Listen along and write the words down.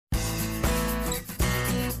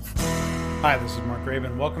Hi, this is Mark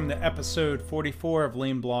Raven. Welcome to episode 44 of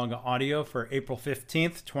Lean Blog Audio for April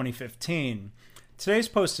 15th, 2015. Today's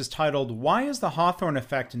post is titled, Why is the Hawthorne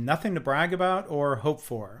Effect Nothing to Brag About or Hope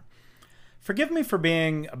For? Forgive me for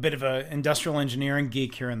being a bit of an industrial engineering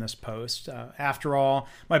geek here in this post. After all,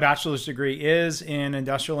 my bachelor's degree is in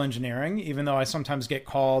industrial engineering, even though I sometimes get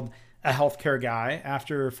called a healthcare guy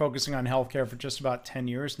after focusing on healthcare for just about 10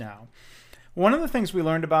 years now. One of the things we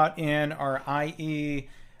learned about in our IE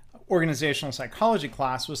organizational psychology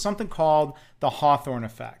class was something called the Hawthorne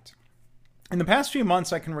effect. In the past few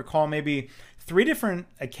months, I can recall maybe 3 different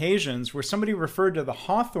occasions where somebody referred to the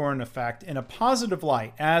Hawthorne effect in a positive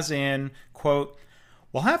light, as in, quote,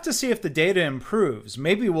 we'll have to see if the data improves.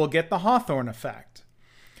 Maybe we'll get the Hawthorne effect.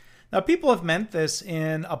 Now, people have meant this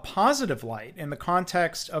in a positive light in the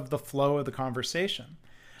context of the flow of the conversation.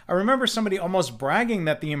 I remember somebody almost bragging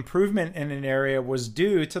that the improvement in an area was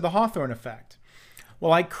due to the Hawthorne effect.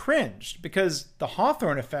 Well, I cringed because the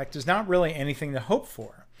Hawthorne effect is not really anything to hope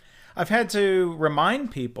for. I've had to remind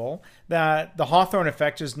people that the Hawthorne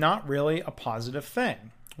effect is not really a positive thing.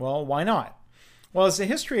 Well, why not? Well, as the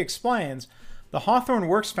history explains, the Hawthorne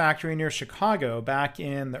Works factory near Chicago back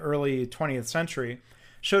in the early 20th century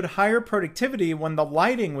showed higher productivity when the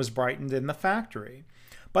lighting was brightened in the factory.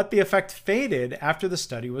 But the effect faded after the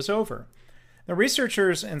study was over. The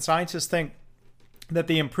researchers and scientists think that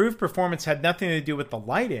the improved performance had nothing to do with the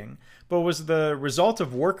lighting, but was the result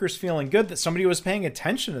of workers feeling good that somebody was paying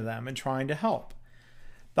attention to them and trying to help.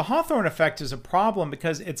 The Hawthorne effect is a problem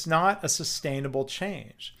because it's not a sustainable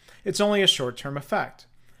change. It's only a short-term effect.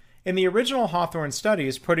 In the original Hawthorne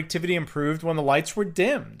studies, productivity improved when the lights were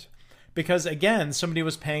dimmed, because again, somebody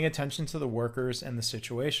was paying attention to the workers and the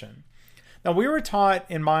situation. Now, we were taught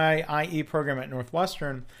in my IE program at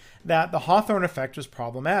Northwestern that the Hawthorne effect was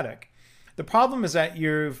problematic. The problem is that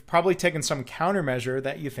you've probably taken some countermeasure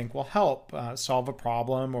that you think will help solve a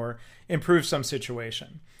problem or improve some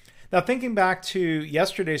situation. Now, thinking back to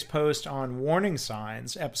yesterday's post on warning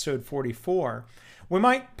signs, episode 44, we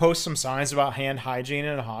might post some signs about hand hygiene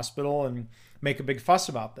in a hospital and make a big fuss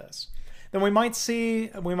about this. Then we might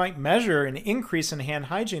measure an increase in hand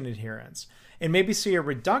hygiene adherence and maybe see a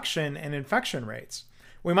reduction in infection rates.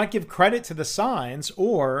 We might give credit to the signs,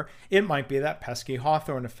 or it might be that pesky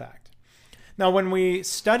Hawthorne effect. Now, when we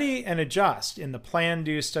study and adjust in the plan,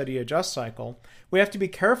 do, study, adjust cycle, we have to be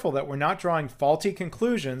careful that we're not drawing faulty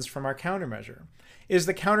conclusions from our countermeasure. Is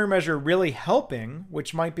the countermeasure really helping,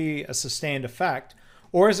 which might be a sustained effect,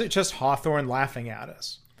 or is it just Hawthorne laughing at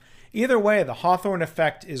us? Either way, the Hawthorne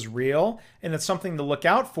effect is real, and it's something to look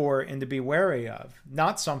out for and to be wary of,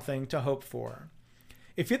 not something to hope for.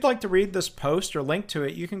 If you'd like to read this post or link to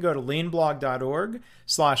it, you can go to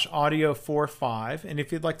leanblog.org/audio45. And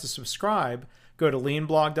if you'd like to subscribe, go to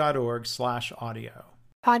leanblog.org/audio.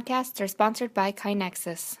 Podcasts are sponsored by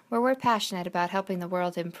KaiNexus, where we're passionate about helping the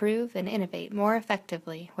world improve and innovate more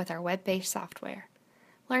effectively with our web-based software.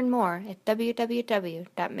 Learn more at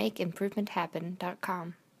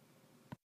www.makeimprovementhappen.com.